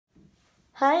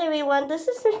Hi everyone, this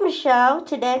is Miss Michelle.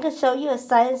 Today I'm going to show you a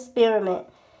science experiment.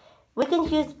 We can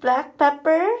use black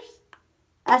peppers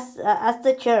as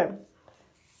the germ.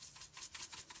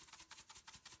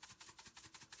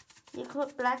 You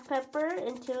put black pepper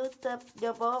into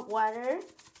your bowl of water.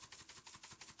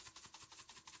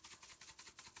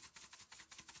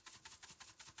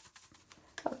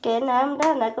 Okay, now I'm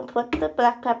done. I can put the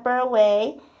black pepper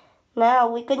away.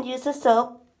 Now we can use the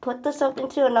soap. Put the soap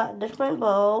into a different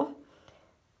bowl.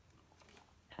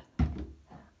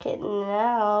 Okay,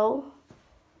 now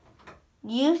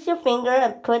use your finger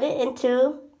and put it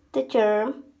into the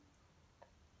germ.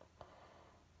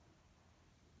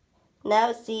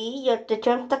 Now see, the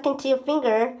germ stuck into your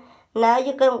finger. Now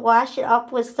you can wash it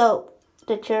off with soap.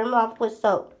 The germ off with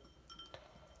soap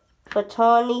for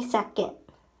 20 seconds.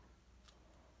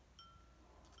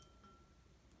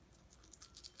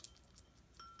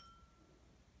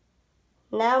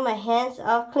 Now my hands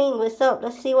are clean with soap.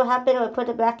 Let's see what happened when I put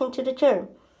it back into the germ.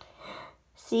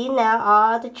 See, now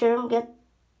all the germ get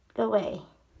away.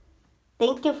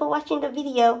 Thank you for watching the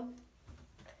video.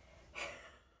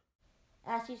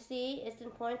 As you see, it's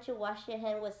important to wash your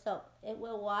hand with soap. It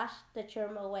will wash the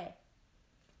germ away.